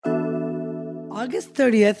August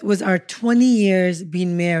 30th was our 20 years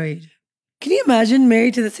being married. Can you imagine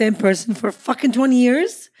married to the same person for fucking 20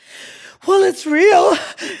 years? Well, it's real.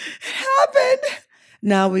 It happened.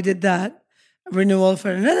 Now we did that. Renewal for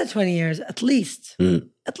another 20 years, at least.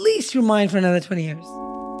 At least you're mine for another 20 years.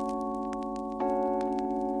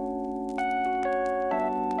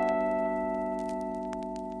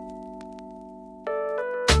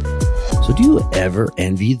 So do you ever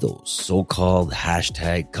envy those so-called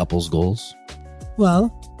hashtag couples goals?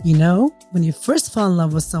 Well, you know, when you first fall in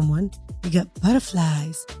love with someone, you get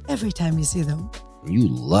butterflies every time you see them. You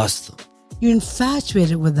lust them. You're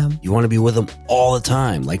infatuated with them. You want to be with them all the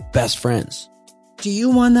time, like best friends. Do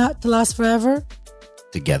you want that to last forever?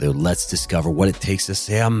 Together, let's discover what it takes to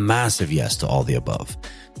say a massive yes to all the above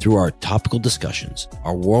through our topical discussions,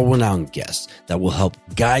 our world-renowned guests that will help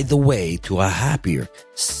guide the way to a happier,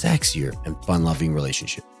 sexier, and fun-loving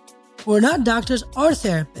relationship. We're not doctors or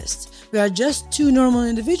therapists. We are just two normal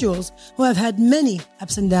individuals who have had many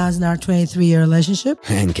ups and downs in our 23-year relationship.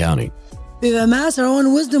 And counting. We've amassed our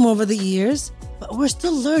own wisdom over the years, but we're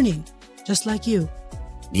still learning, just like you.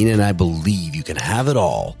 Nina and I believe you can have it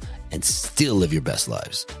all and still live your best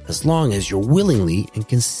lives, as long as you're willingly and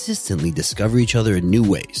consistently discover each other in new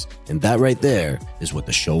ways. And that right there is what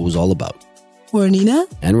the show is all about. We're Nina.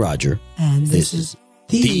 And Roger. And this is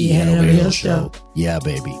the Head Over Heels Show. Yeah,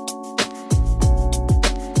 baby.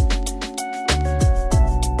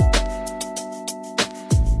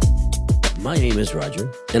 My name is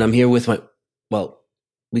Roger, and I'm here with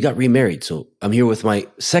we got remarried, so I'm here with my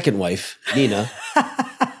second wife, Nina.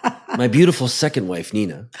 My beautiful second wife,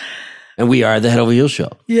 Nina. And we are the Head Over Heels Show.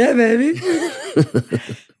 Yeah, baby.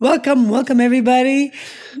 Welcome, everybody.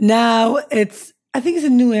 Now I think it's a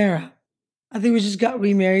new era. I think we just got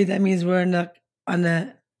remarried. That means we're on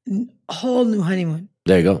a whole new honeymoon.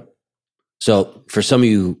 There you go. So for some of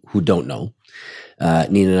you who don't know,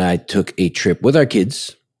 Nina and I took a trip with our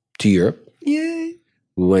kids to Europe. Yay.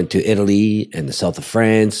 We went to Italy and the south of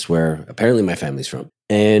France, where apparently my family's from.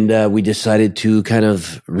 And we decided to kind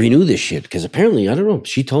of renew this shit because apparently, I don't know,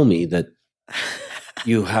 she told me that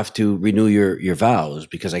you have to renew your vows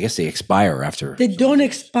because I guess they expire after. They don't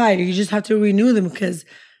expire. You just have to renew them because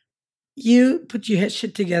you put your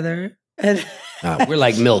shit together. And we're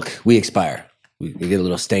like milk. We expire. We get a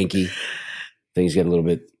little stanky. Things get a little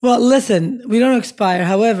bit. Well, listen, we don't expire.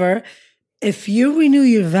 However, if you renew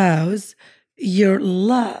your vows, your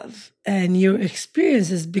love and your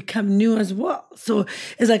experiences become new as well. So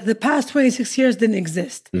it's like the past 26 years didn't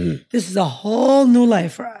exist. Mm-hmm. This is a whole new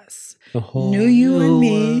life for us. New you and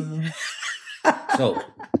me. So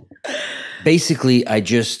basically, I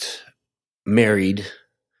just married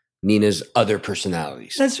Nina's other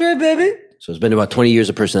personalities. That's right, baby. So it's been about 20 years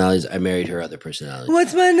of personalities. I married her other personalities.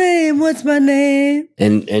 What's my name? What's my name?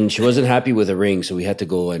 And she wasn't happy with a ring, so we had to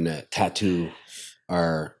go and tattoo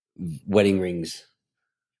our wedding rings.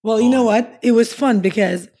 Well, you know what? It was fun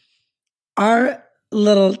because our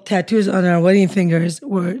little tattoos on our wedding fingers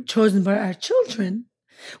were chosen by our children,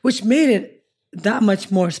 which made it that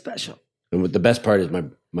much more special. And what the best part is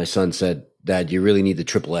my son said, "Dad, you really need the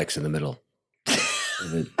triple X in the middle."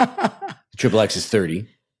 The triple X is 30,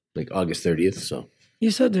 like August 30th. So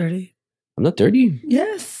you're so dirty. I'm not dirty.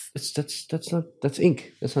 Yes. That's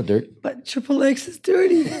ink. That's not dirt. But triple X is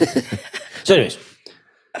dirty. So anyways,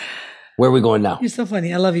 where are we going now? You're so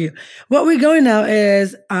funny. I love you. What we're going now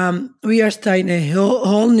is we are starting a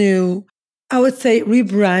whole new, I would say,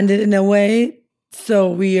 rebranded in a way.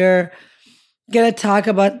 So we are going to talk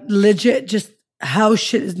about legit just how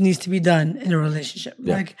shit needs to be done in a relationship.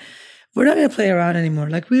 Yeah. Like, we're not going to play around anymore.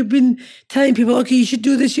 Like, we've been telling people, okay, you should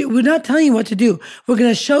do this. We're not telling you what to do. We're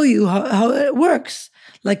going to show you how it works.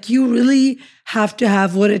 Like, you really have to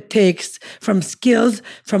have what it takes from skills,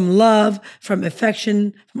 from love, from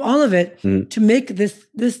affection, from all of it to make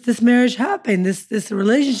this marriage happen, this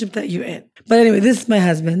relationship that you're in. But anyway, this is my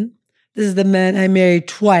husband. This is the man I married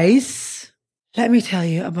twice. Let me tell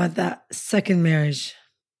you about that second marriage.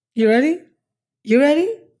 You ready? You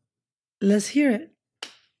ready? Let's hear it.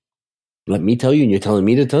 Let me tell you, and you're telling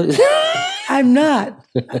me to tell you? I'm not.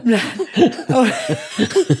 Oh.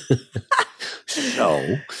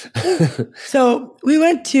 No. So we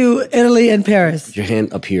went to Italy and Paris. Put your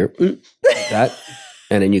hand up here, that,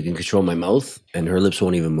 and then you can control my mouth, and her lips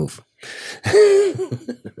won't even move.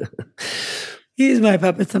 He's my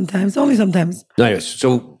puppet sometimes, only sometimes. Anyways,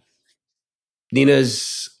 so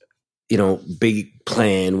Nina's, big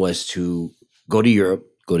plan was to go to Europe,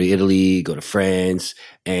 go to Italy, go to France,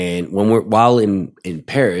 and while in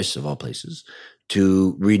Paris, of all places,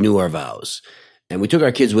 to renew our vows. And we took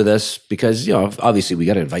our kids with us because, obviously we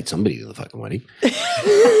got to invite somebody to the fucking wedding.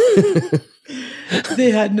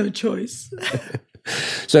 They had no choice.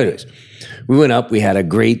 So anyways, we went up. We had a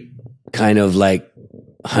great kind of like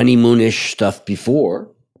honeymoonish stuff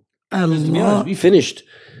before. I To be honest, love we finished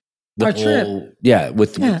the Our whole, trip. yeah,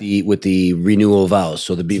 with Yeah. the renewal vows.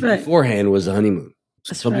 So That's right. beforehand was the honeymoon.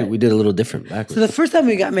 So That's something right. we did a little different backwards. So the first time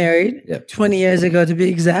we got married, Yep. 20 years ago to be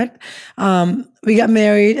exact, we got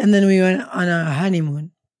married and then we went on a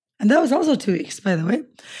honeymoon. And that was also 2 weeks, by the way.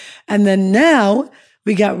 And then now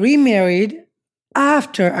we got remarried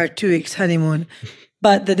after our 2 weeks honeymoon.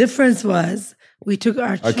 But the difference was we took our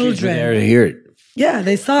Our kids were children. there to hear it. Yeah,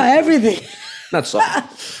 they saw everything. Not so,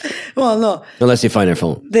 Well, no, unless they find their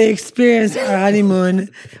phone. they experienced our honeymoon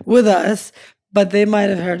with us, but they might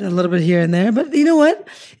have heard a little bit here and there. But you know what?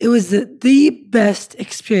 It was the best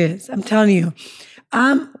experience. I'm telling you.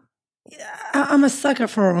 I'm a sucker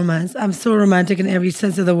for romance. I'm so romantic in every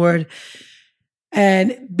sense of the word.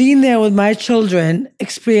 And being there with my children,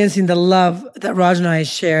 experiencing the love that Raj and I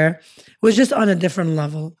share, was just on a different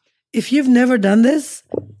level. If you've never done this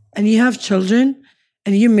and you have children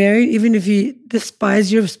and you're married, even if you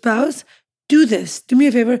despise your spouse, do this. Do me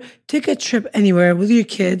a favor, take a trip anywhere with your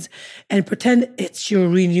kids and pretend it's your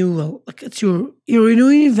renewal. Like it's you're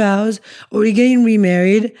renewing your vows or you're getting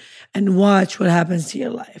remarried, and watch what happens to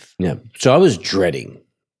your life. Yeah. So I was dreading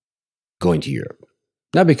going to Europe.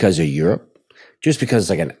 Not because of Europe, just because it's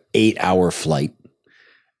like an 8-hour flight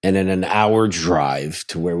and then an hour drive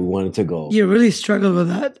to where we wanted to go. You really struggle with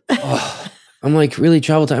that. I'm like, really,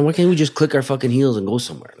 travel time? Why can't we just click our fucking heels and go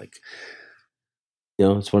somewhere? Like,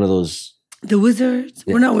 it's one of those. The wizards,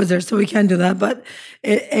 Yeah. we're not wizards, so we can't do that. But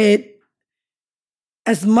it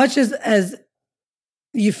as much as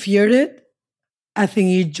you feared it, I think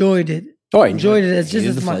you enjoyed it. Oh, I Enjoyed it as just hated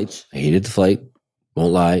as the much. flight. I hated the flight.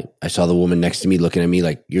 Won't lie. I saw the woman next to me looking at me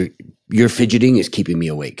like, your fidgeting is keeping me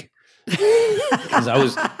awake. Because I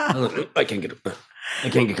was like, I can't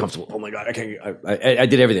get comfortable. Oh my God, I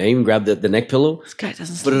did everything. I even grabbed the neck pillow, This guy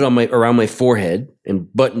doesn't put sleep. it around my forehead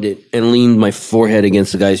and buttoned it and leaned my forehead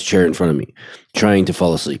against the guy's chair in front of me, trying to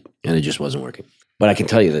fall asleep. And it just wasn't working. But I can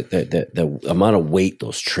tell you that the amount of weight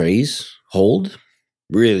those trays hold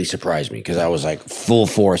really surprised me, because I was like full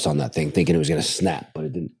force on that thing thinking it was going to snap, but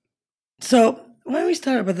it didn't. So why don't we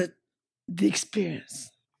start about the experience?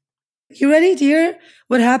 You ready to hear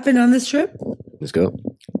what happened on this trip? Let's go.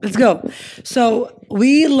 Let's go. So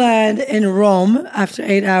we land in Rome after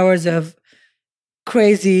 8 hours of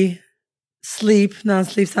crazy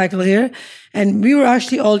non-sleep cycle here. And we were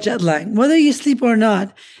actually all jet lagged. Whether you sleep or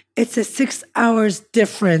not, it's a 6 hours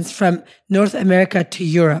difference from North America to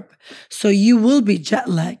Europe. So you will be jet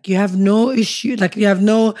lagged. You have no issue. Like you have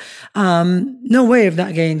no way of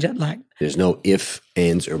not getting jet lagged. There's no if,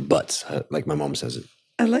 ands, or buts, like my mom says it.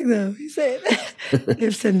 I like that way you say it.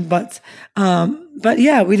 Ifs and buts. But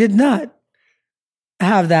yeah, we did not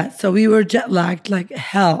have that. So we were jet lagged like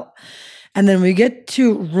hell. And then we get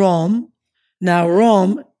to Rome. Now,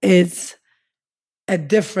 Rome is a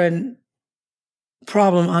different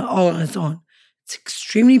problem all on its own. It's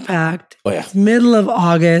extremely packed. Oh, yeah. It's middle of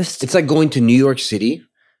August. It's like going to New York City,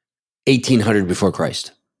 1800 before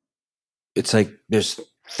Christ. It's like there's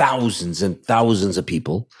thousands and thousands of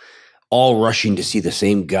people all rushing to see the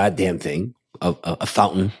same goddamn thing, a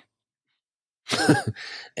fountain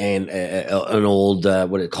and an old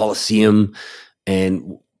Colosseum,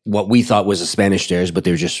 and what we thought was a Spanish stairs, but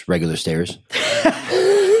they're just regular stairs.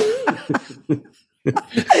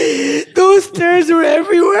 Those stairs were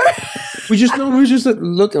everywhere. We just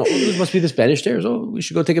look. Oh, this must be the Spanish stairs. Oh, we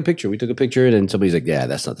should go take a picture. We took a picture, and then somebody's like, "Yeah,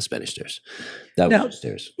 that's not the Spanish stairs. That was No. just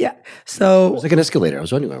stairs. Yeah. It So was like an escalator. I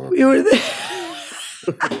was wondering where we were there.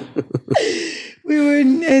 We were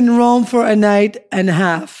in Rome for a night and a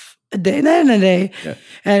half, a day, night and a day. Yeah.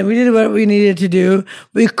 And we did what we needed to do.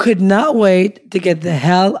 We could not wait to get the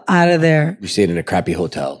hell out of there. we stayed in a crappy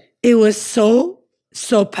hotel. It was so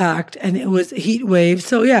packed and it was a heat wave.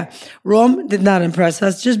 So yeah, Rome did not impress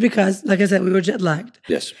us just because, like I said, we were jet lagged.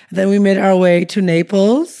 Yes. Then we made our way to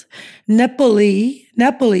Naples, Napoli,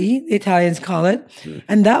 the Italians call it.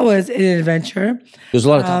 And that was an adventure. There's a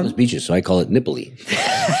lot of topless beaches, so I call it Nippoli.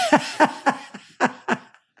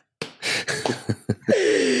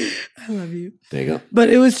 I love you. There you go. But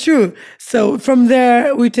it was true. So from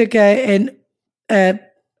there, we took I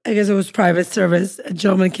guess it was private service. A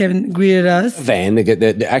gentleman came and greeted us. Van.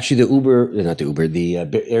 Actually, the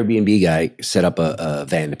Airbnb guy set up a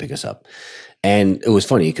van to pick us up. And it was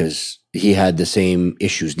funny because he had the same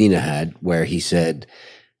issues Nina had, where he said,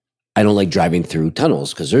 I don't like driving through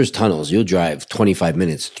tunnels, because there's tunnels. You'll drive 25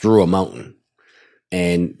 minutes through a mountain.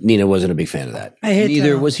 And Nina wasn't a big fan of that. I hate Neither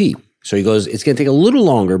tunnels. was he. So he goes, it's going to take a little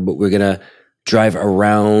longer, but we're going to drive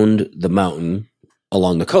around the mountain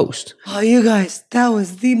along the coast. Oh, you guys, that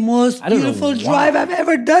was the most I don't know beautiful why. drive I've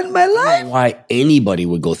ever done in my I don't life. know why anybody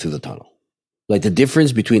would go through the tunnel. Like the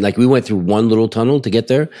difference between, like we went through one little tunnel to get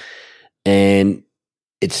there and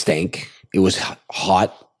it stank. It was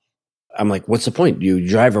hot. I'm like, what's the point? You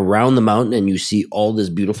drive around the mountain and you see all this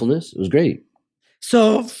beautifulness. It was great.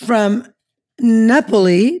 So from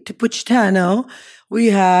Napoli to Pucitano, we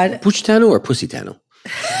had Pucitano or Pusitano?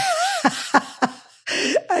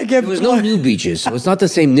 I get There was no new beaches, so it's not the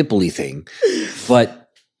same Napoli thing. But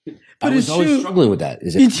I was it's always true. struggling with that.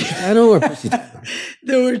 Is it Pusitano or Pusitano?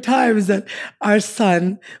 There were times that our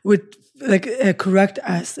son would like correct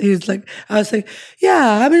us. He was like, I was like,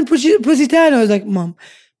 yeah, I'm in Pusitano. I was like, Mom,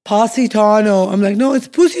 Positano. I'm like, no, it's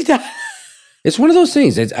Pusitano. It's one of those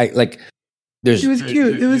things. There's It was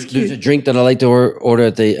cute. It was There's a cute. drink that I like to order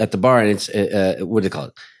at the bar, and it's what do they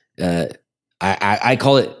call it? I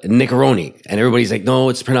call it Nicaroni, and everybody's like, no,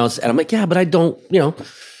 it's pronounced. And I'm like, yeah, but I don't, don't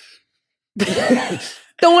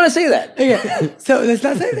want to say that. Okay, so let's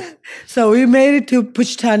not say that. So we made it to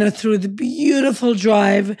Pucitano through the beautiful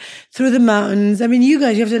drive through the mountains. I mean, you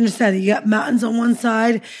guys, you have to understand that you got mountains on one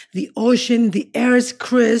side, the ocean, the air is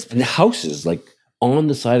crisp. And the houses like on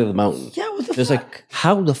the side of the mountain. Yeah, what the It's fuck? like,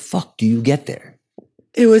 how the fuck do you get there?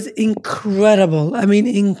 It was incredible. I mean,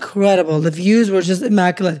 incredible. The views were just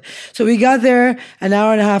immaculate. So we got there an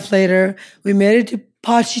hour and a half later. We made it to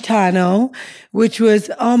Positano, which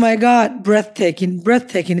was, oh my God, breathtaking.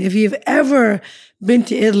 If you've ever been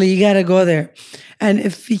to Italy, you got to go there. And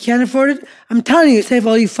if you can't afford it, I'm telling you, save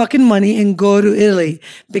all your fucking money and go to Italy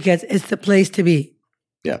because it's the place to be.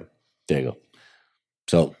 Yeah, there you go.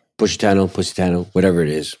 So Pusitano, whatever it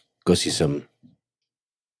is, go see some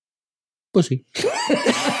pussy.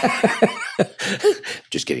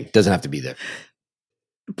 Just kidding. Doesn't have to be there.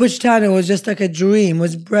 Pucitano was just like a dream. It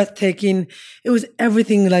was breathtaking. It was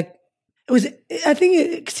everything like it was. I think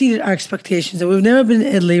it exceeded our expectations. And we've never been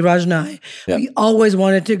to Italy, Raj and I. Yeah. We always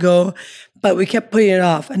wanted to go, but we kept putting it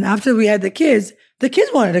off. And after we had the kids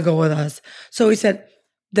wanted to go with us. So we said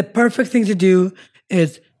the perfect thing to do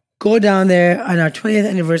is go down there on our 20th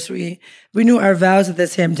anniversary, renew our vows at the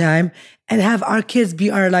same time, and have our kids be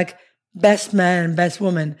our like best man and best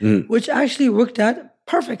woman, which actually worked out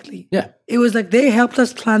perfectly. Yeah. It was like they helped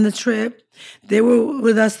us plan the trip. They were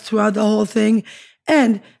with us throughout the whole thing.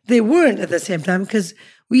 And they weren't at the same time because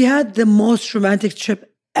we had the most romantic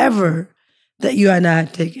trip ever that you and I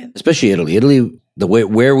had taken. Especially Italy. Italy, the way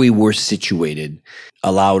where we were situated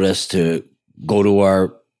allowed us to go to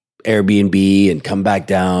our Airbnb and come back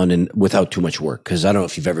down and without too much work. Because I don't know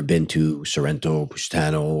if you've ever been to Sorrento,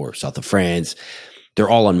 Positano, or south of France. They're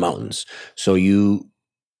all on mountains. So you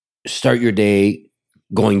start your day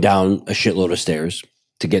going down a shitload of stairs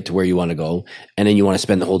to get to where you want to go. And then you want to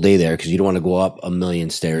spend the whole day there because you don't want to go up a million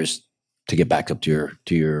stairs to get back up to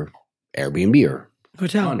your Airbnb or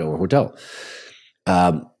condo or hotel.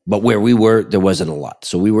 But where we were, there wasn't a lot.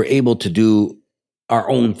 So we were able to do our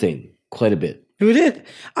own thing quite a bit. We did.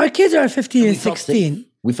 Our kids are 15 and felt 16. safe.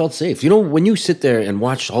 We felt safe. You know, when you sit there and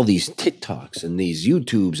watch all these TikToks and these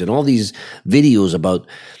YouTubes and all these videos about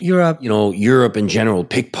Europe. Europe in general,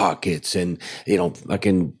 pickpockets and,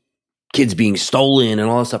 fucking kids being stolen and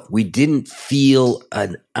all that stuff, we didn't feel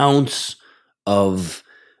an ounce of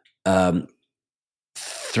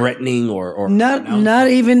threatening or Not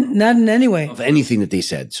in any way. of anything that they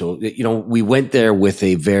said. So, we went there with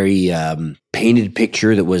a very painted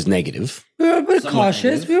picture that was negative. We were a bit Somewhat cautious.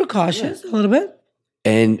 negative. We were cautious a little bit.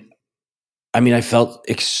 And I mean, I felt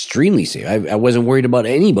extremely safe. I wasn't worried about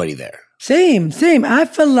anybody there. Same. I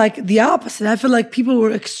felt like the opposite. I felt like people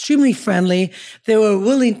were extremely friendly. They were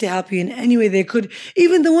willing to help you in any way they could.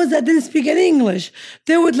 Even the ones that didn't speak any English,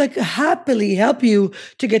 they would like happily help you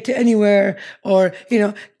to get to anywhere or,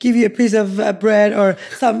 give you a piece of bread or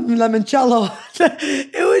some limoncello.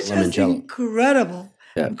 It was just Limoncello. incredible.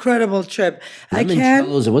 Yeah. Incredible trip.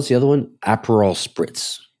 Limoncellos and what's the other one? Aperol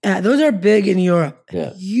Spritz. Those are big in Europe.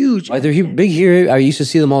 Yeah. Huge. They're big here. I used to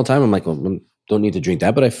see them all the time. I'm like, well, don't need to drink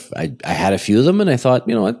that. But I had a few of them and I thought,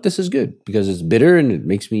 you know what, this is good because it's bitter and it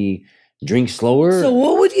makes me drink slower. So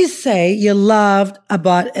what would you say you loved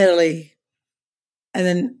about Italy? And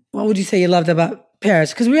then what would you say you loved about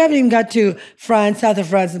Paris? Because we haven't even got to France, south of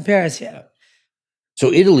France and Paris yet.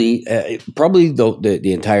 So Italy, probably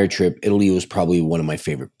the entire trip, Italy was probably one of my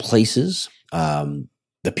favorite places.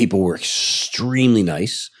 The people were extremely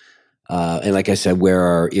nice. And like I said, where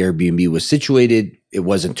our Airbnb was situated, it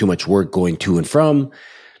wasn't too much work going to and from.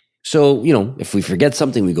 So, if we forget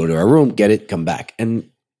something, we go to our room, get it, come back. And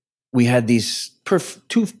we had these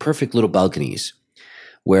two perfect little balconies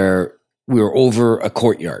where we were over a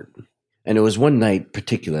courtyard. And it was one night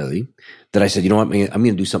particularly that I said, you know what, I'm going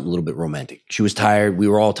to do something a little bit romantic. She was tired. We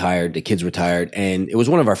were all tired. The kids were tired. And it was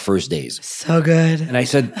one of our first days. So good. And I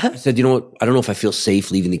said, you know what? I don't know if I feel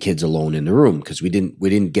safe leaving the kids alone in the room because we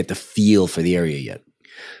didn't get the feel for the area yet.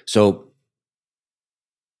 So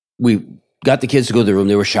we got the kids to go to the room.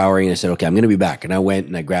 They were showering. And I said, okay, I'm going to be back. And I went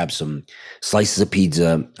and I grabbed some slices of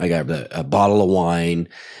pizza. I got a bottle of wine.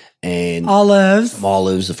 And olives. Some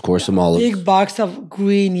olives, of course, some olives. Big box of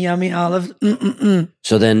green, yummy olives.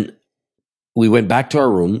 So then we went back to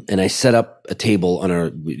our room and I set up a table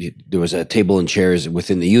there was a table and chairs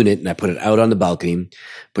within the unit and I put it out on the balcony,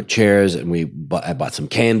 put chairs and I bought some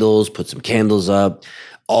candles, put some candles up,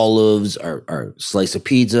 olives, our slice of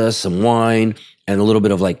pizza, some wine, and a little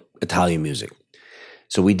bit of like Italian music.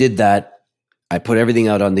 So we did that. I put everything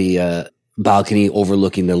out on the balcony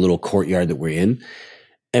overlooking the little courtyard that we're in.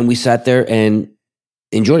 And we sat there and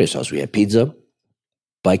enjoyed ourselves. We had pizza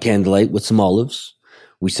by candlelight with some olives.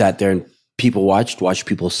 We sat there and people watched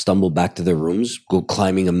people stumble back to their rooms, go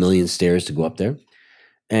climbing a million stairs to go up there.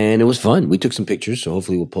 And it was fun. We took some pictures, so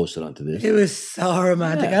hopefully we'll post it onto this. It was so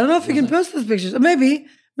romantic. Yeah. I don't know if we can post those pictures. Maybe.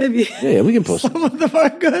 Yeah, we can post them. Some of them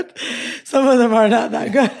are good. Some of them are not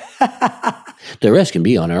that good. The rest can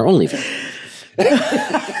be on our OnlyFans.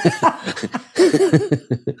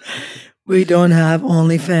 We don't have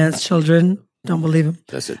OnlyFans, children. Don't believe him.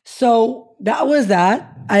 That's it. So that was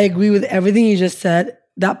that. I agree with everything you just said.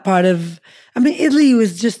 That part of, Italy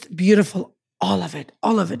was just beautiful. All of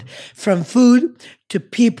it. From food to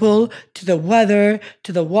people to the weather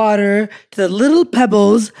to the water to the little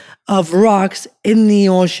pebbles of rocks in the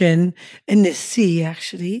ocean, in the sea,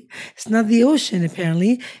 actually. It's not the ocean,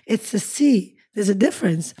 apparently. It's the sea. There's a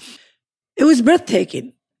difference. It was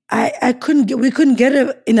breathtaking. We couldn't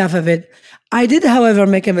get enough of it. I did, however,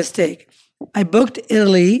 make a mistake. I booked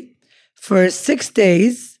Italy for 6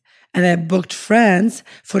 days and I booked France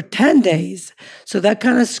for 10 days. So that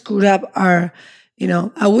kind of screwed up our,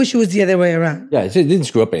 I wish it was the other way around. Yeah, it didn't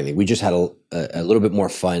screw up anything. We just had a little bit more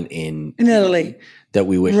fun in Italy. That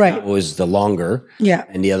we wish that was the longer. Yeah.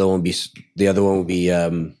 And the other one would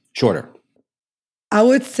be shorter. I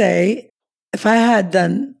would say if I had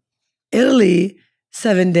done Italy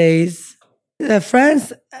 7 days,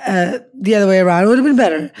 France the other way around, it would have been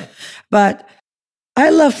better. But I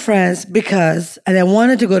love France and I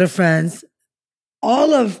wanted to go to France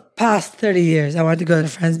all of past 30 years. I wanted to go to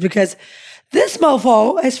France because this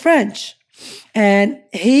mofo is French and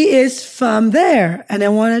he is from there. And I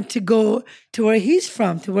wanted to go to where he's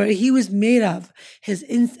from, to where he was made of, his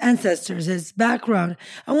ancestors, his background.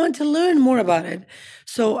 I wanted to learn more about it.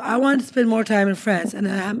 So I wanted to spend more time in France. And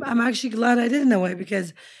I'm actually glad I did in a way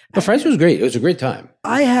because... But France was great. It was a great time.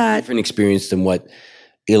 I had... different experience than what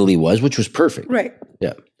Italy was, which was perfect. Right.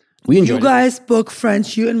 Yeah. We enjoyed it. You guys spoke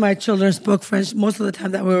French. You and my children spoke French most of the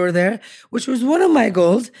time that we were there, which was one of my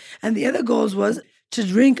goals. And the other goals was to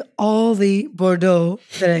drink all the Bordeaux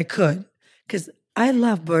that I could. Because I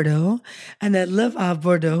love Bordeaux, and I love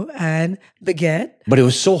Bordeaux and baguette. But it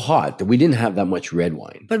was so hot that we didn't have that much red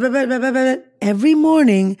wine. But every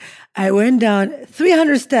morning, I went down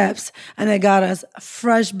 300 steps, and I got us a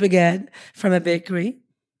fresh baguette from a bakery.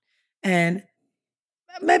 And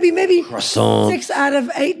maybe croissant. 6 out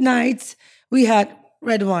of 8 nights, we had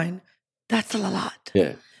red wine. That's a lot.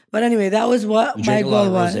 Yeah. But anyway, that was what my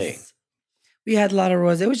goal was. Rosé. We had a lot of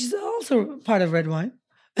rosé, which is also part of red wine.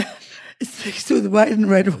 It's mixed with white and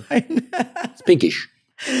red wine. It's pinkish.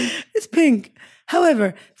 It's pink.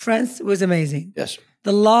 However, France was amazing. Yes.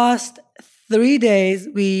 The last 3 days,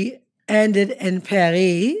 we ended in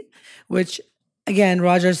Paris, which, again,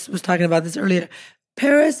 Rogers was talking about this earlier.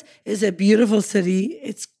 Paris is a beautiful city.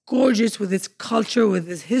 It's gorgeous with its culture, with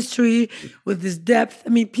its history, with its depth.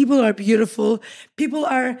 People are beautiful. People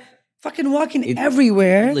are fucking walking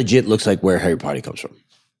everywhere. It legit looks like where Harry Potter comes from.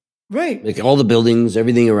 Right. Like all the buildings,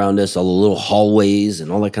 everything around us, all the little hallways and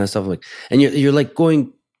all that kind of stuff. And you're like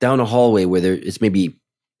going down a hallway where it's maybe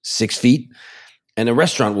 6 feet and a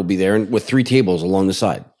restaurant will be there and with 3 tables along the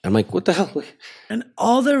side. I'm like, what the hell? And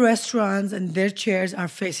all the restaurants and their chairs are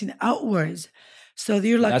facing outwards. So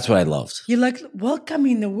you're like, that's what I loved. You're like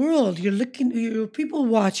welcoming the world. You're people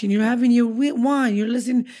watching. You're having your wine. You're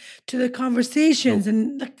listening to the conversations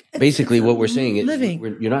and basically what we're saying is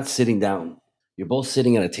you're not sitting down. You're both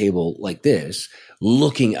sitting at a table like this,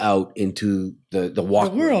 looking out into the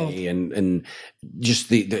walkway and just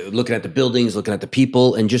the looking at the buildings, looking at the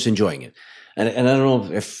people, and just enjoying it. And I don't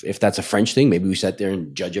know if that's a French thing. Maybe we sat there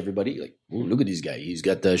and judge everybody. Like, look at this guy. He's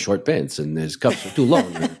got the short pants and his cuffs are too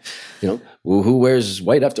long. Who wears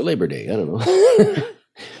white after Labor Day? I don't know.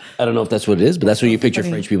 I don't know if that's what it is, but that's what you picture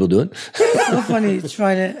French people doing. So funny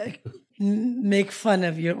trying to make fun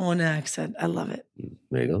of your own accent. I love it.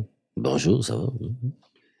 There you go. Bonjour, ça va?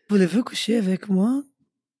 Voulez-vous coucher avec moi?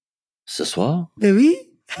 Ce soir? Ben oui.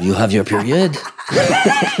 You have your period?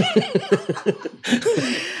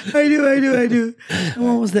 I do. I'm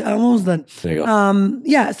almost done. There you go.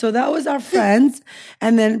 Yeah, so that was our friends.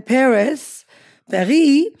 And then Paris,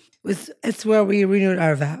 it's where we renewed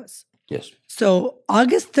our vows. Yes. So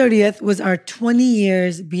August 30th was our 20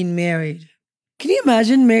 years being married. Can you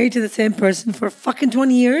imagine married to the same person for fucking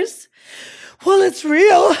 20 years? Well, it's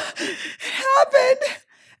real. It happened.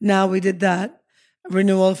 Now we did that.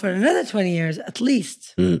 Renewal for another 20 years, at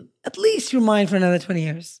least. At least you're mine for another 20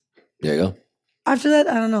 years. There you go. After that,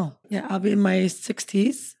 I don't know. Yeah, I'll be in my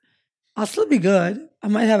 60s. I'll still be good. I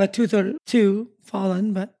might have a tooth or two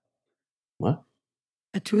fallen, but... What?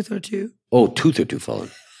 A tooth or two. Oh, tooth or two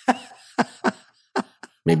fallen.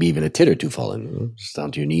 Maybe even a tit or two fallen. Just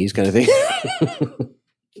down to your knees kind of thing.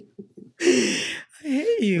 I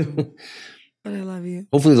hate you. But I love you.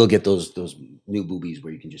 Hopefully they'll get those new boobies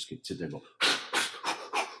where you can just sit there and go...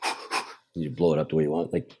 and you blow it up the way you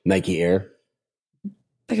want. Like Nike Air.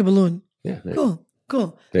 Like a balloon. Yeah.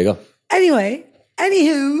 Cool. There you go.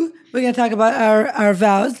 Anywho, we're going to talk about our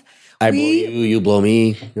vows. I blow you, you blow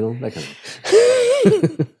me. You know, that kind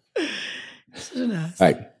of... Such an ass. All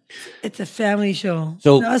right. It's a family show.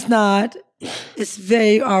 So no, it's not. It's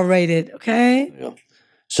very R-rated, okay? Yeah.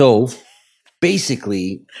 So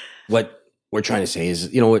basically, what we're trying to say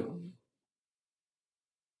is, you know what?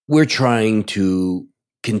 We're trying to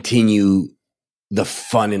continue the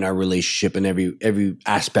fun in our relationship in every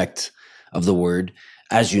aspect of the word.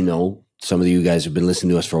 As you know, some of you guys have been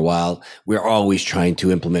listening to us for a while. We're always trying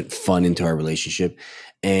to implement fun into our relationship.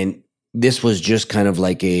 And this was just kind of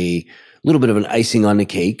like a little bit of an icing on the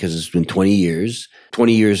cake because it's been 20 years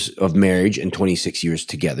of marriage and 26 years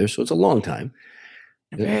together. So it's a long time.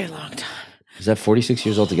 A very long time. Is that 46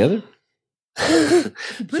 years altogether? You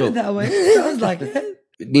put it that way. Sounds like it.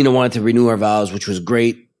 Nina wanted to renew our vows, which was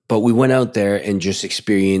great. But we went out there and just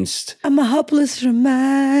experienced... I'm a hopeless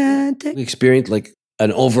romantic. We experienced like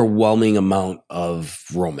an overwhelming amount of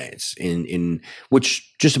romance in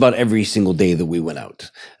which just about every single day that we went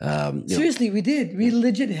out. Seriously, we did. We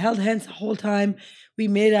legit held hands the whole time. We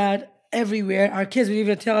made out everywhere. Our kids would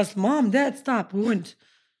even tell us, Mom, Dad, stop. We wouldn't.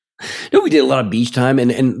 No, we did a lot of beach time.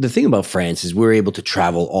 And the thing about France is we were able to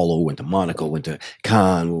travel all over. We went to Monaco, went to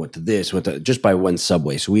Cannes, we went to this, just by one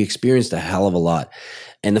subway. So we experienced a hell of a lot.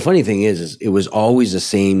 And the funny thing is it was always the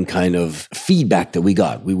same kind of feedback that we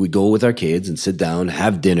got. We would go with our kids and sit down,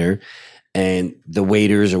 have dinner, and the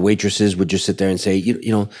waiters or waitresses would just sit there and say,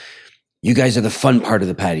 you know, you guys are the fun part of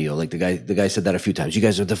the patio. Like the guy said that a few times. You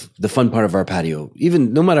guys are the fun part of our patio.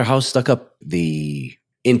 Even no matter how stuck up the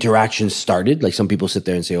interaction started, like some people sit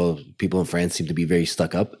there and say, oh, people in France seem to be very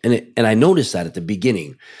stuck up. And I noticed that at the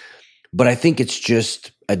beginning. But I think it's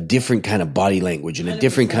just a different kind of body language and a 100%.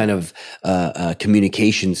 Different kind of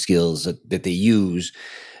communication skills that they use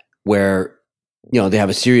where, you know, they have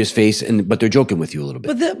a serious face but they're joking with you a little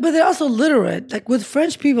bit. But they're also literate. Like with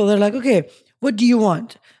French people, they're like, okay, what do you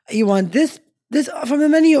want? You want this from the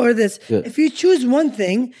menu or this? Yeah. If you choose one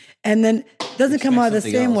thing and then it doesn't come out the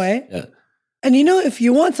same way. Yeah. And you know, if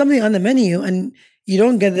you want something on the menu and you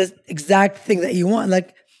don't get this exact thing that you want,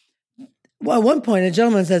 like at one point a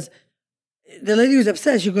gentleman says, the lady was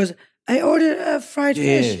upset. She goes, I ordered a fried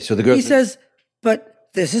fish. Yeah. So the girl, he says, but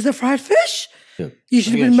this is a fried fish? Yeah. You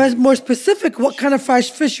should have been more specific what kind of fried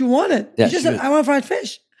fish you wanted. Yeah, you just said, I want fried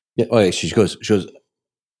fish. Yeah. Oh, yeah. She goes,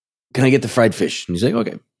 can I get the fried fish? And he's like,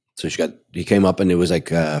 okay. So he came up and it was like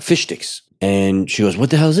fish sticks. And she goes,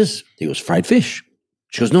 what the hell is this? He goes, fried fish.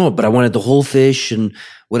 She goes, no, but I wanted the whole fish and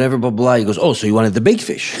whatever, blah, blah. He goes, oh, so you wanted the baked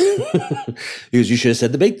fish. He goes, you should have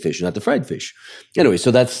said the baked fish, not the fried fish. Anyway,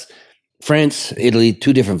 so that's France, Italy,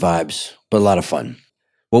 two different vibes, but a lot of fun.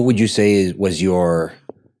 What would you say was your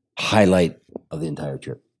highlight of the entire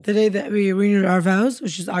trip? The day that we renewed our vows,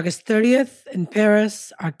 which is August 30th in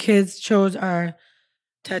Paris. Our kids chose our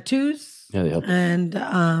tattoos. Yeah, they helped. And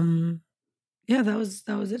that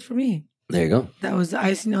was it for me. There you go. That was the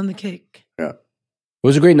icing on the cake. Yeah. It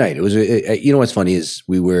was a great night. It was, you know what's funny is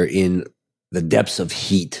we were in the depths of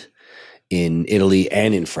heat in Italy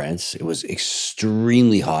and in France. It was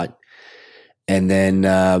extremely hot. And then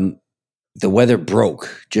the weather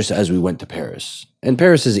broke just as we went to Paris. And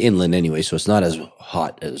Paris is inland anyway, so it's not as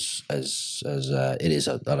hot as it is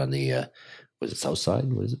out on the, was it south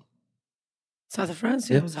side? What is it? South of France?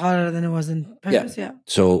 Yeah, it was hotter than it was in Paris, yeah.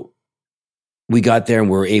 So we got there and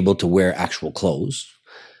we were able to wear actual clothes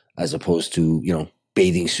as opposed to, you know,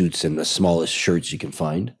 bathing suits and the smallest shirts you can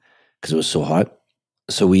find because it was so hot.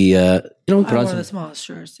 So we, I put on one of some. the smallest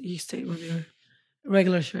shirts. You stayed with your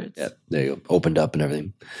regular shirts. Yeah, there you go. Opened up and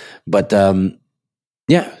everything. But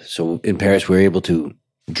yeah, so in Paris, we were able to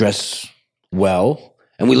dress well.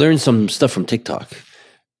 And we learned some stuff from TikTok.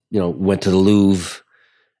 Went to the Louvre.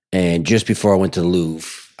 And just before I went to the Louvre,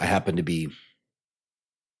 I happened to be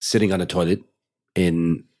sitting on a toilet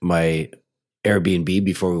in my Airbnb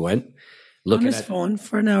before we went. On his phone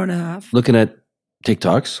for an hour and a half. Looking at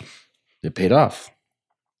TikToks. It paid off.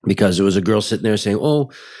 Because there was a girl sitting there saying,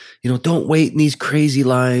 don't wait in these crazy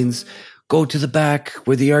lines. Go to the back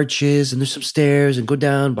where the arch is, and there's some stairs, and go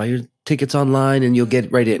down, buy your tickets online, and you'll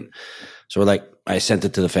get right in. So I sent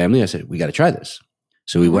it to the family. I said, we got to try this.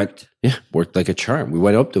 So we went, worked like a charm. We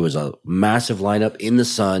went up. There was a massive lineup in the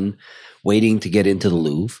sun waiting to get into the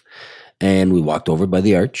Louvre. And we walked over by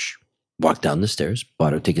the arch, walked down the stairs,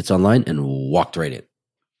 bought our tickets online, and walked right in. It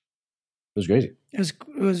was crazy. It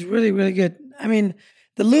was really, really good. I mean,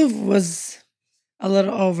 the Louvre was a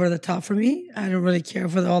little over the top for me. I don't really care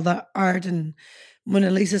for all that art and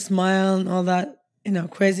Mona Lisa smile and all that,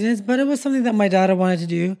 craziness. But it was something that my daughter wanted to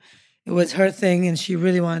do. It was her thing, and she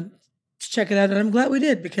really wanted to check it out. And I'm glad we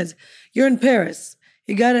did, because you're in Paris.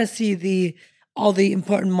 You got to see all the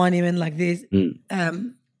important monuments like these.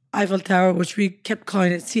 Eiffel Tower, which we kept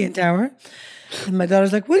calling it CN Tower. And my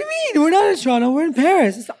daughter's like, what do you mean? We're not in Toronto. We're in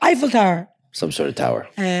Paris. It's the Eiffel Tower. Some sort of tower.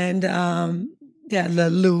 And the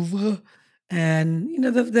Louvre. And,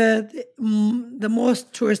 the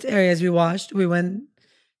most tourist areas we went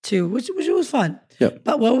to, which was fun. Yeah.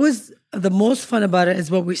 But what was the most fun about it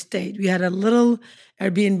is where we stayed. We had a little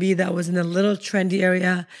Airbnb that was in a little trendy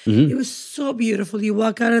area. It was so beautiful. You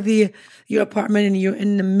walk out of your apartment and you're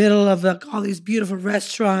in the middle of all these beautiful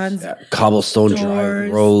restaurants, cobblestone dry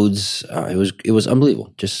roads. It was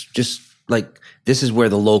unbelievable. Just like this is where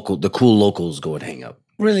the cool locals go and hang out.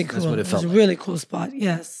 Really cool. That's what it felt like. A really cool spot.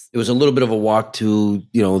 Yes. It was a little bit of a walk to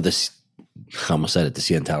this. I almost said it, the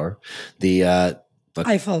CN Tower, the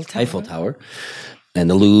Eiffel Tower. And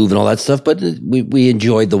the Louvre and all that stuff. But we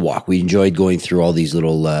enjoyed the walk. We enjoyed going through all these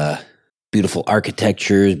little beautiful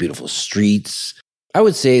architectures, beautiful streets. I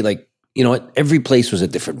would say every place was a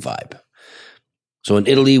different vibe. So in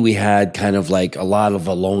Italy, we had kind of like a lot of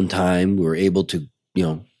alone time. We were able to,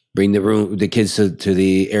 bring the kids to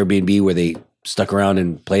the Airbnb where they stuck around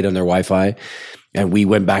and played on their Wi-Fi. And we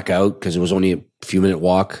went back out because it was only a few minute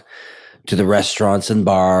walk to the restaurants and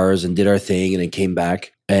bars and did our thing and then came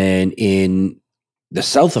back. And in the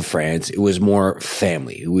south of France, it was more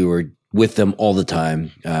family. We were with them all the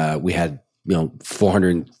time. We had,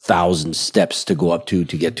 400,000 steps to go up to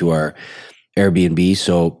get to our Airbnb.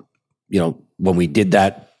 So, when we did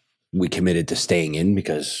that, we committed to staying in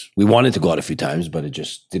because we wanted to go out a few times, but it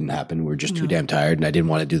just didn't happen. We were just too damn tired, and I didn't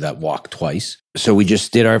want to do that walk twice. So we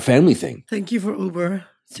just did our family thing. Thank you for Uber.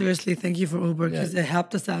 Seriously, thank you for Uber because it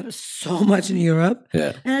helped us out so much in Europe.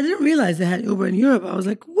 Yeah. And I didn't realize they had Uber in Europe. I was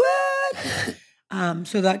like, what?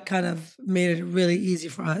 So that kind of made it really easy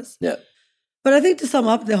for us. Yeah. But I think to sum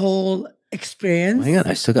up the whole experience. Hang on,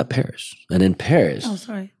 I still got Paris. And in Paris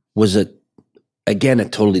was again, a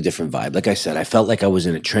totally different vibe. Like I said, I felt like I was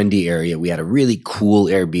in a trendy area. We had a really cool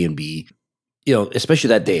Airbnb, especially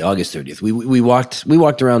that day, August 30th. We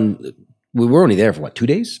walked around. We were only there for 2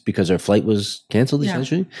 days because our flight was canceled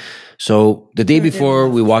essentially. So the day before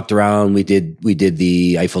we walked around, we did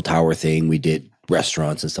the Eiffel Tower thing. We did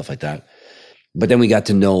restaurants and stuff like that. But then we got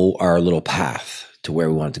to know our little path to where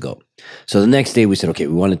we wanted to go. So the next day we said, okay,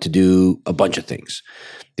 we wanted to do a bunch of things.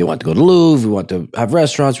 They wanted to go to the Louvre. We wanted to have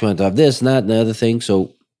restaurants. We wanted to have this and that and the other thing.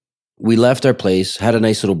 So we left our place, had a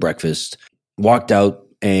nice little breakfast, walked out,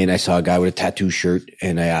 and I saw a guy with a tattoo shirt.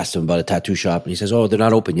 And I asked him about a tattoo shop. And he says, oh, they're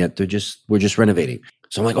not open yet. We're just renovating.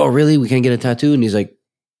 So I'm like, oh, really? We can't get a tattoo? And he's like,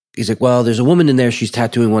 well, there's a woman in there. She's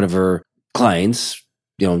tattooing one of her clients,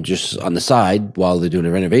 just on the side while they're doing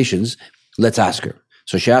the renovations. Let's ask her.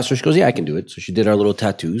 So she asked her. She goes, yeah, I can do it. So she did our little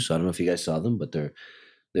tattoos. I don't know if you guys saw them, but they're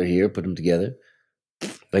here. Put them together.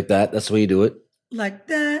 Like that. That's the way you do it. Like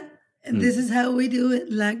that. And this is how we do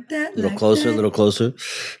it. Like that. A little closer.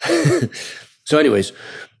 So anyways,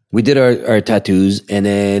 we did our tattoos, and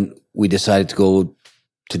then we decided to go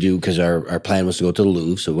to do, because our plan was to go to the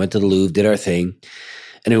Louvre. So we went to the Louvre, did our thing.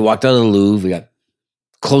 And then we walked out of the Louvre. We got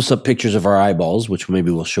close-up pictures of our eyeballs, which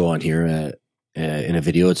maybe we'll show on here in a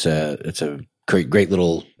video. It's a great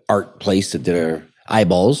little art place that did our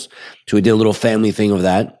eyeballs. So we did a little family thing of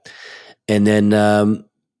that. And then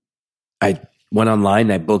I went online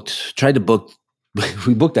and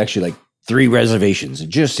we booked actually like 3 reservations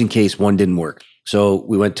just in case one didn't work. So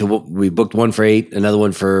we booked one for 8, another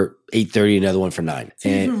one for 8:30, another one for 9.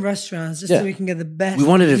 Different restaurants just so we can get the best. We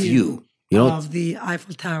wanted a view. of the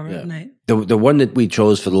Eiffel Tower at night. The one that we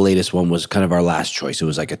chose for the latest one was kind of our last choice. It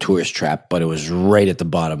was like a tourist trap, but it was right at the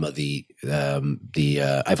bottom of the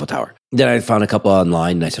Eiffel Tower. Then I found a couple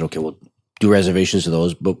online, and I said, okay, we'll do reservations of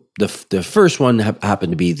those. But the first one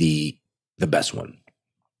happened to be the best one.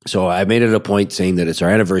 So I made it a point saying that it's our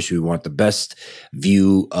anniversary. We want the best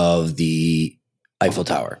view of the Eiffel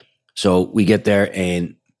Tower. So we get there,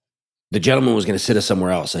 and the gentleman was going to sit us somewhere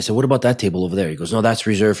else. I said, what about that table over there? He goes, no, that's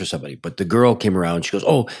reserved for somebody. But the girl came around. She goes,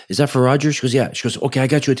 oh, is that for Roger? She goes, yeah. She goes, okay, I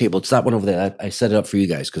got you a table. It's that one over there. I set it up for you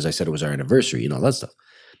guys because I said it was our anniversary and all that stuff.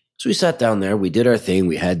 So we sat down there. We did our thing.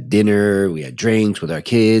 We had dinner. We had drinks with our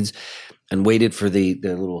kids and waited for the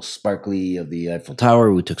little sparkly of the Eiffel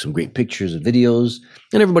Tower. We took some great pictures and videos,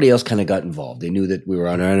 and everybody else kind of got involved. They knew that we were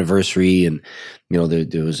on our anniversary, and,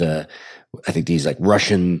 there was I think these like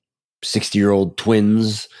Russian 60-year-old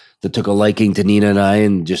twins that took a liking to Nina and I,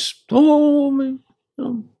 and just,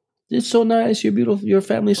 it's so nice. You're beautiful. Your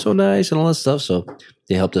family's so nice, and all that stuff. So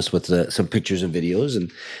they helped us with some pictures and videos, and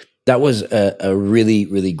that was a really,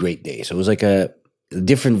 really great day. So it was like a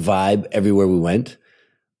different vibe everywhere we went.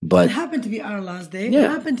 But it happened to be our last day. Yeah. It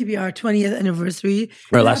happened to be our 20th anniversary.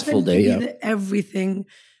 Our last full day, yeah. Everything,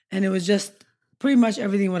 and it was just pretty much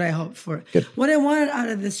everything what I hoped for. Good. What I wanted out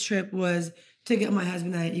of this trip was to get my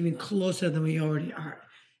husband and I even closer than we already are.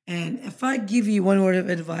 And if I give you one word of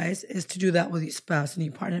advice, is to do that with your spouse and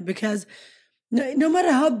your partner, because no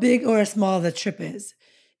matter how big or small the trip is,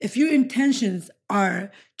 if your intentions are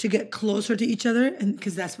to get closer to each other, and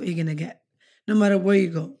because that's what you're gonna get, no matter where you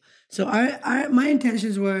go. So my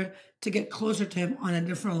intentions were to get closer to him on a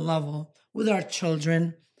different level with our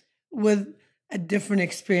children, with a different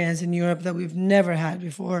experience in Europe that we've never had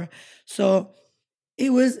before. So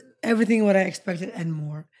it was everything what I expected and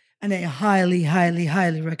more. And I highly, highly,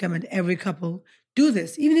 highly recommend every couple do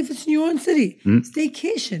this, even if it's in your own city.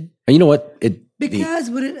 Staycation. And you know what? Because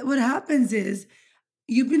what happens is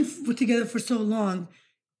you've been together for so long,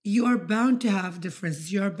 you are bound to have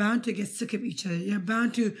differences. You are bound to get sick of each other. You're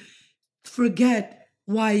bound to forget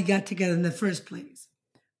why you got together in the first place.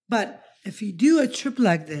 But if you do a trip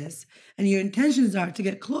like this and your intentions are to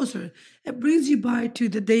get closer, it brings you by to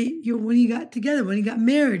the day when you got together, when you got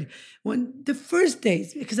married, when the first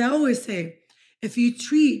days. Because I always say, if you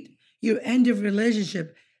treat your end of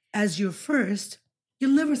relationship as your first,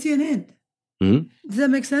 you'll never see an end. Mm-hmm. Does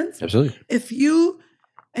that make sense? Absolutely. If you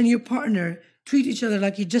and your partner treat each other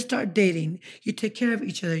like you just start dating, you take care of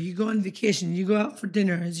each other, you go on vacation, you go out for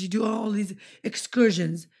dinners, you do all these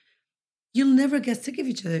excursions, you'll never get sick of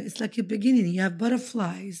each other. It's like a beginning. You have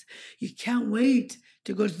butterflies. You can't wait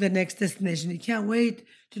to go to the next destination. You can't wait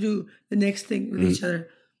to do the next thing with each other.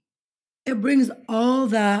 It brings all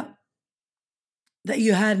that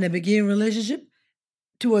you had in a beginning relationship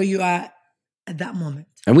to where you are at that moment.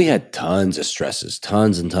 And we had tons of stresses,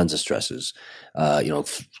 tons and tons of stresses.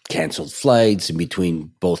 Canceled flights in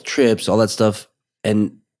between both trips, all that stuff.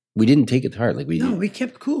 And we didn't take it to heart. We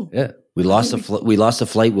kept cool. Yeah. We lost a flight. We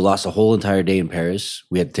lost a whole entire day in Paris.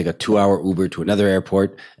 We had to take a 2-hour Uber to another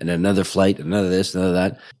airport and another flight, another this, another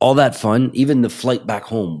that. All that fun. Even the flight back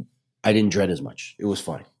home, I didn't dread as much. It was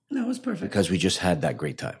fine. No, it was perfect. Because we just had that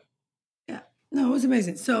great time. Yeah. No, it was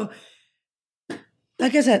amazing. So,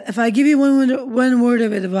 like I said, if I give you one word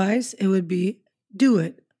of advice, it would be do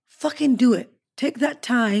it. Fucking do it. Take that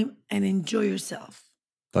time and enjoy yourself.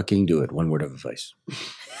 Fucking do it. One word of advice.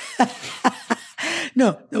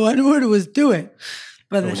 No, the one word was do it.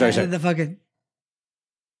 But sorry. The fucking.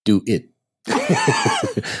 Do it.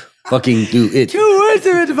 Fucking do it. 2 words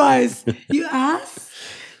of advice. You ask.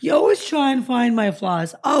 You always try and find my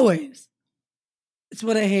flaws. Always. It's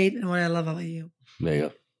what I hate and what I love about you. There you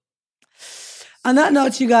go. On that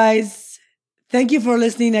note, you guys, thank you for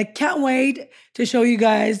listening. I can't wait to show you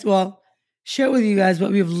guys, share with you guys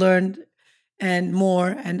what we've learned and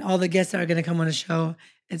more, and all the guests that are going to come on the show.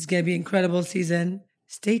 It's going to be an incredible season.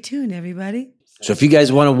 Stay tuned, everybody. So if you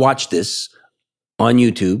guys want to watch this on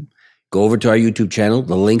YouTube, go over to our YouTube channel.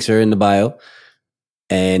 The links are in the bio.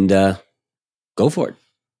 And go for it.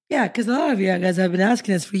 Yeah, because a lot of you guys have been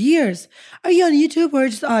asking us for years, are you on YouTube or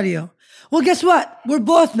just audio? Well, guess what? We're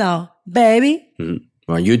both now, baby. Mm-hmm.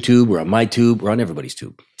 We're on YouTube. We're on my tube. We're on everybody's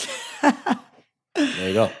tube. There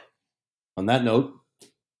you go. On that note.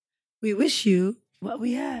 We wish you what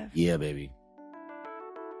we have. Yeah, baby.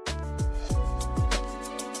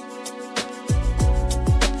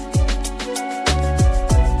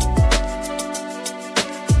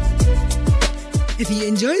 If you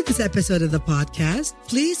enjoyed this episode of the podcast,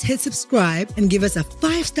 please hit subscribe and give us a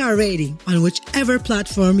 5-star rating on whichever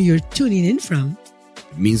platform you're tuning in from.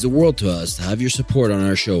 It means the world to us to have your support on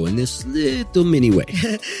our show in this little mini way.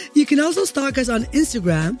 You can also stalk us on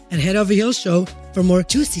Instagram at Head Over Heels Show for more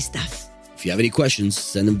juicy stuff. If you have any questions,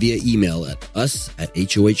 send them via email at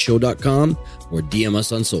us@hohshow.com or DM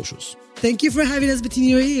us on socials. Thank you for having us between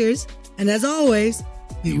your ears. And as always,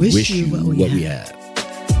 we wish you what we have.